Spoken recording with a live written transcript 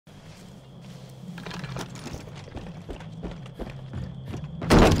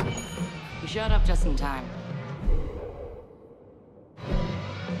showed up just in time.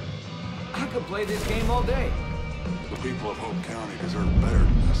 I could play this game all day. The people of Hope County deserve better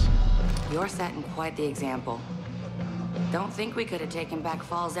than this. You're setting quite the example. Don't think we could have taken back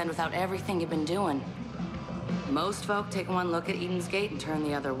Falls End without everything you've been doing. Most folk take one look at Eden's Gate and turn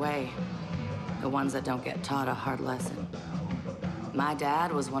the other way. The ones that don't get taught a hard lesson. My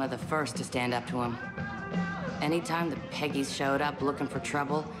dad was one of the first to stand up to him. Anytime the Peggies showed up looking for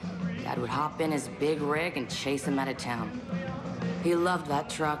trouble, Dad would hop in his big rig and chase them out of town. He loved that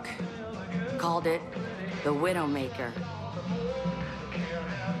truck. Called it the Widowmaker.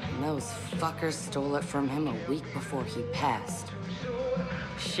 And those fuckers stole it from him a week before he passed.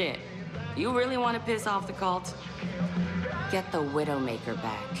 Shit, you really want to piss off the cult? Get the Widowmaker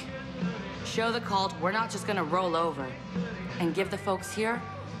back. Show the cult we're not just gonna roll over. And give the folks here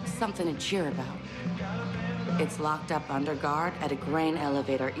something to cheer about. It's locked up under guard at a grain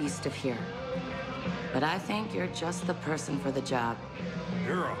elevator east of here. But I think you're just the person for the job.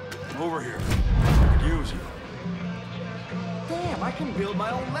 Hero, over here. I could use you. Damn, I can build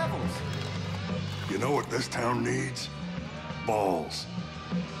my own levels. You know what this town needs? Balls.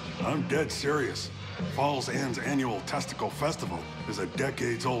 I'm dead serious. Falls End's annual Testicle Festival is a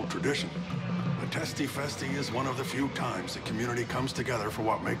decades-old tradition. The Testy Festy is one of the few times the community comes together for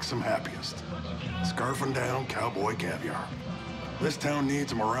what makes them happiest. Scarfing down cowboy caviar. This town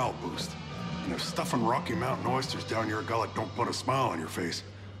needs a morale boost. And if stuffing Rocky Mountain oysters down your gullet don't put a smile on your face,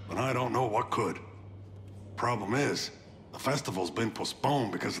 then I don't know what could. Problem is, the festival's been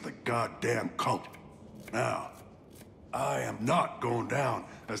postponed because of the goddamn cult. Now, I am not going down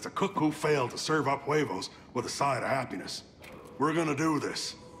as the cook who failed to serve up huevos with a side of happiness. We're gonna do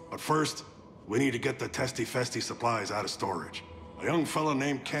this, but first, we need to get the Testy Festy supplies out of storage. A young fella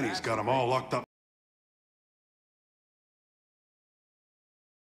named Kenny's got them all locked up.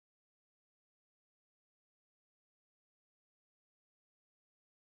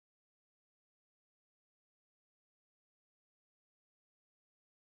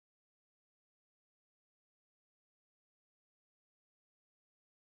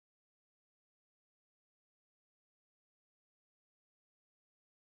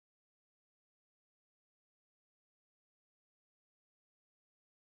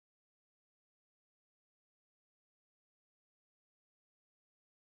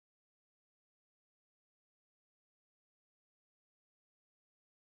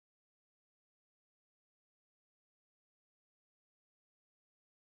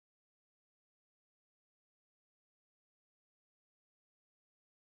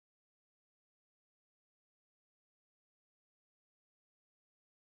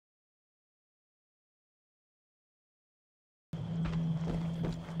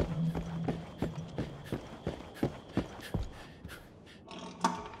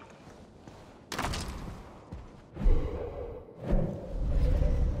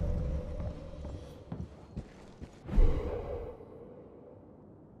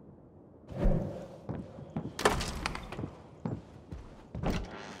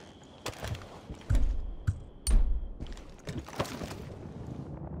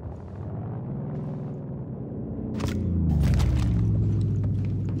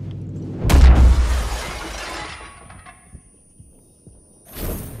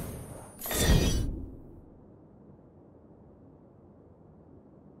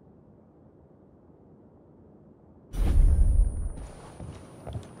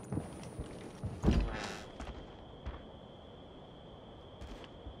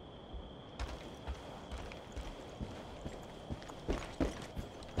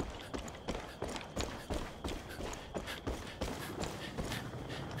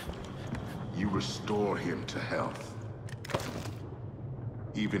 Restore him to health.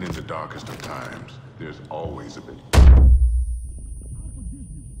 Even in the darkest of times, there's always a bit.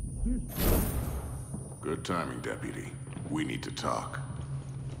 Good timing, Deputy. We need to talk.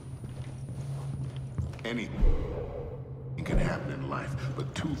 Anything can happen in life,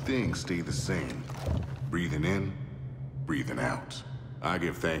 but two things stay the same. Breathing in, breathing out. I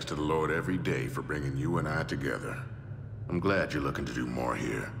give thanks to the Lord every day for bringing you and I together. I'm glad you're looking to do more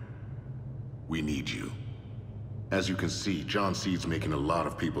here. We need you. As you can see, John Seed's making a lot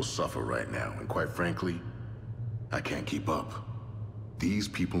of people suffer right now, and quite frankly, I can't keep up. These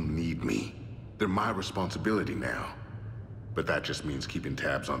people need me. They're my responsibility now. But that just means keeping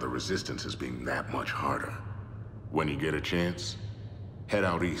tabs on the resistance is being that much harder. When you get a chance, head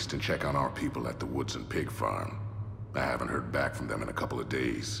out east and check on our people at the Woods and Pig Farm. I haven't heard back from them in a couple of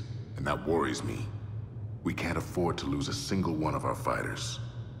days, and that worries me. We can't afford to lose a single one of our fighters.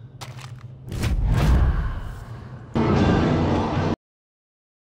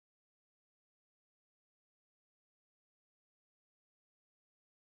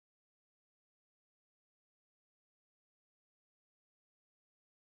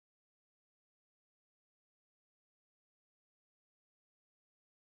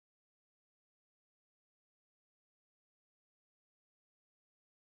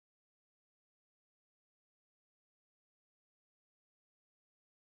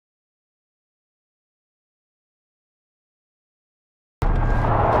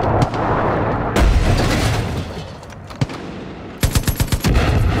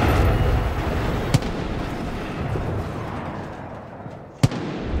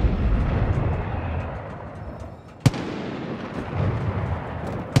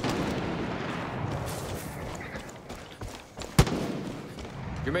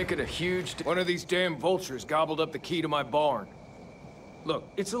 You're making a huge... One of these damn vultures gobbled up the key to my barn. Look,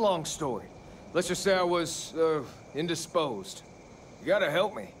 it's a long story. Let's just say I was, indisposed. You gotta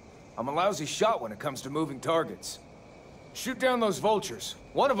help me. I'm a lousy shot when it comes to moving targets. Shoot down those vultures.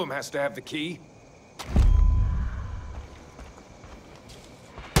 One of them has to have the key.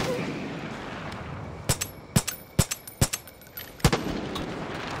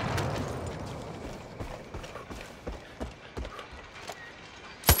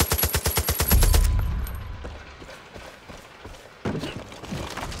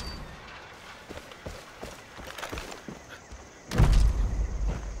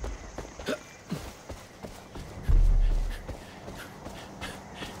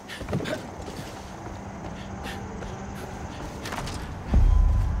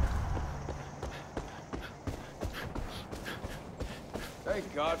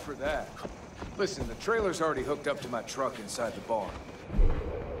 Thank God for that. Listen, the trailer's already hooked up to my truck inside the barn.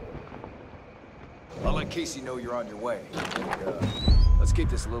 I'll let Casey know you're on your way. And, let's keep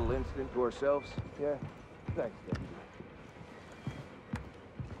this little incident to ourselves. Yeah? Thanks, Deputy.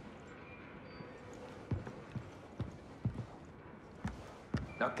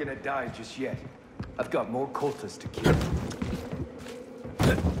 Not gonna die just yet. I've got more cultists to kill.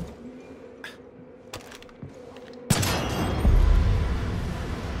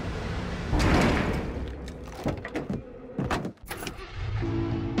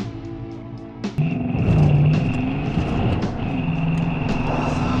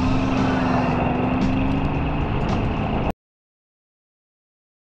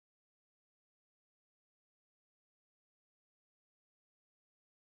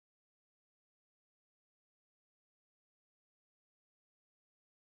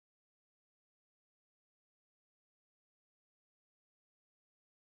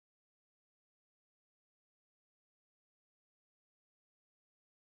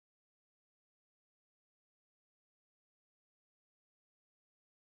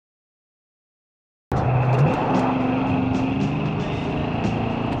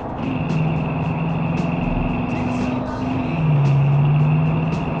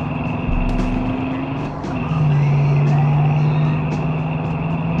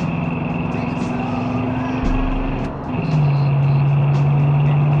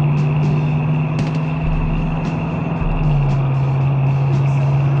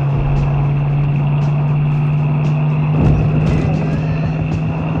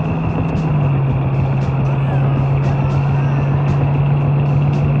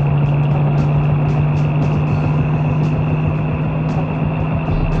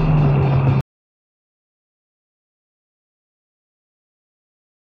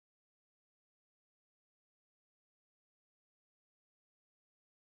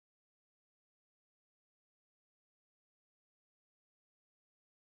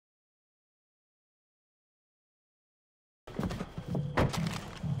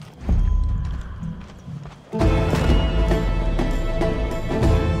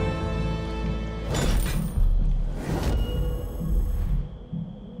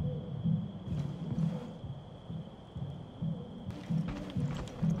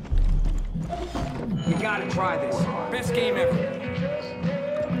 You gotta try this. Best game ever.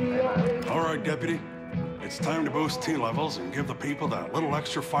 All right, Deputy. It's time to boost T levels and give the people that little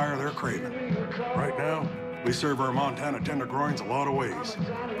extra fire they're craving. Right now, we serve our Montana tenderloins a lot of ways.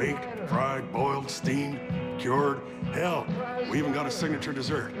 Baked, fried, boiled, steamed, cured. Hell, we even got a signature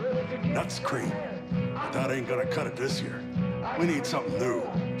dessert. Nuts cream. But that ain't gonna cut it this year. We need something new,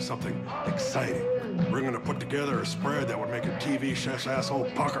 something exciting. We're gonna put together a spread that would make a TV chef's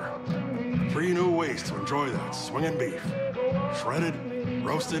asshole pucker. 3 new ways to enjoy that swinging beef. Shredded,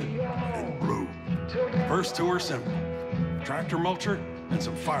 roasted, and blue. First 2 are simple. Tractor mulcher and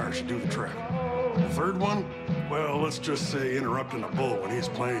some fire should do the trick. The third one, well, let's just say interrupting a bull when he's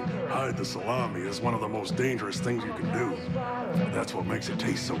playing hide the salami is one of the most dangerous things you can do. But that's what makes it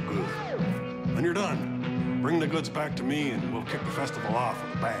taste so good. When you're done, bring the goods back to me and we'll kick the festival off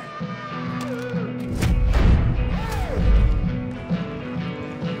with a bang.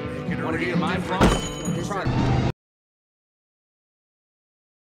 Want to get my front? Try.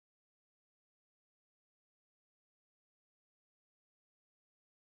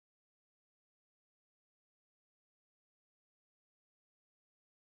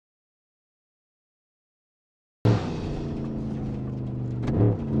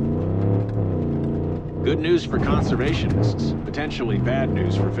 Good news for conservationists, potentially bad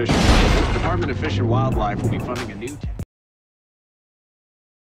news for fishermen. The Department of Fish and Wildlife will be funding a new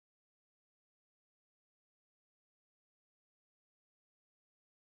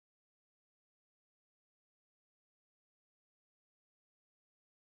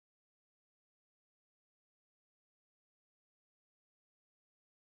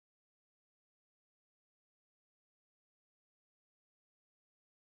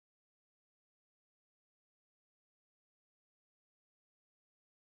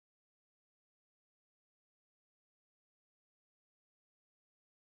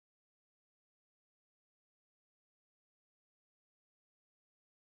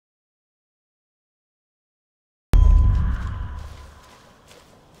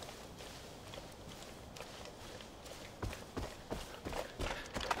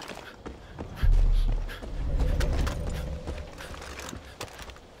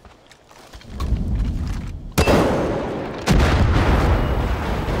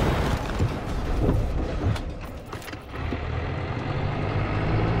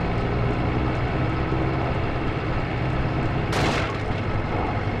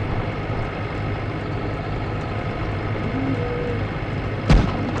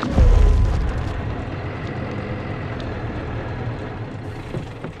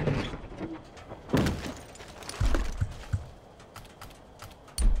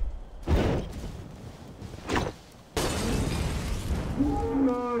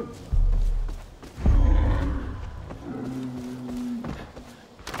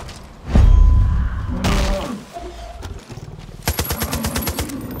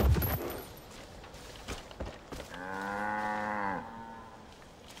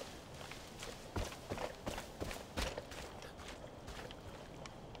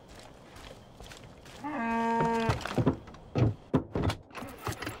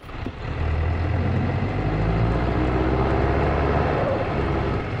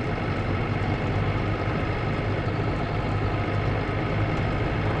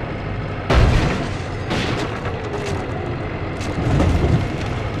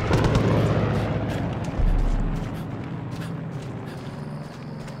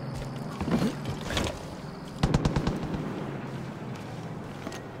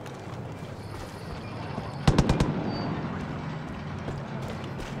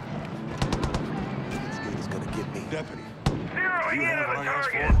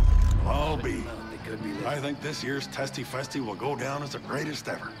could be living. I think this year's Testy Festy will go down as the greatest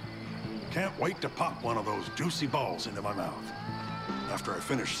ever. Can't wait to pop one of those juicy balls into my mouth. After I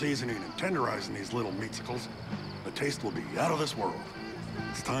finish seasoning and tenderizing these little meatsicles, the taste will be out of this world.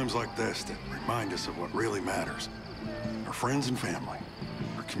 It's times like this that remind us of what really matters. Our friends and family,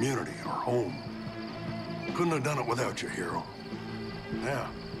 our community, our home. Couldn't have done it without you, hero. Now,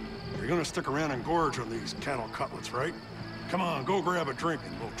 you're gonna stick around and gorge on these cattle cutlets, right? Come on, go grab a drink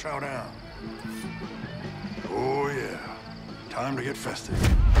and we'll chow down. Oh yeah, time to get festive.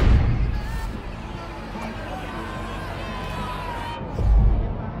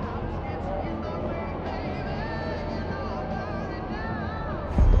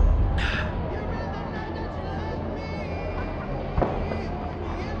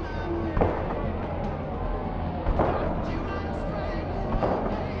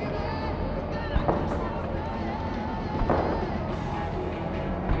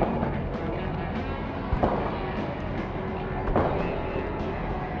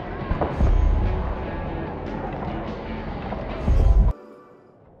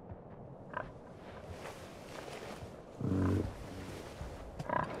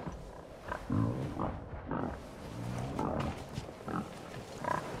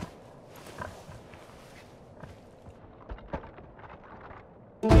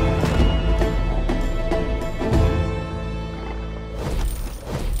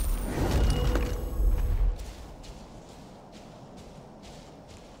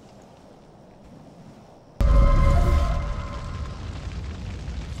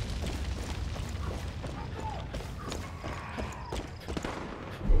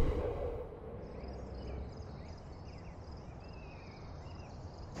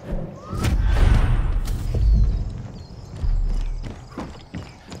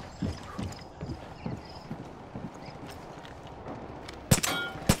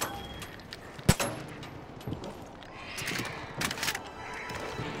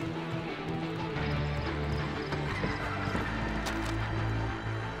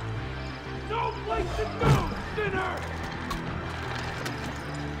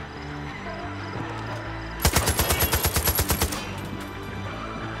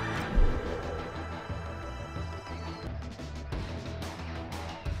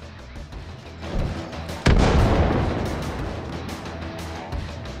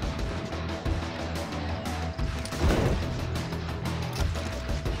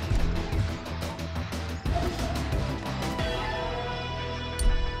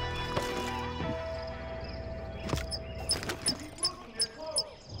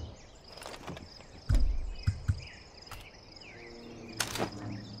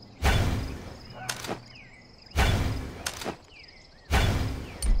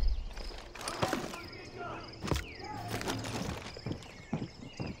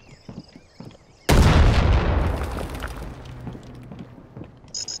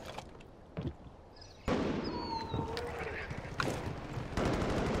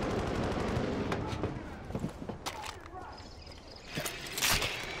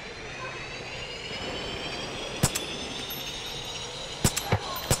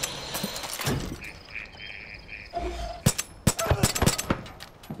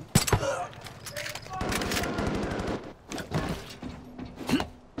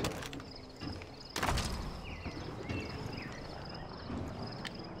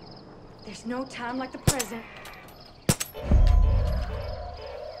 There's no time like the present.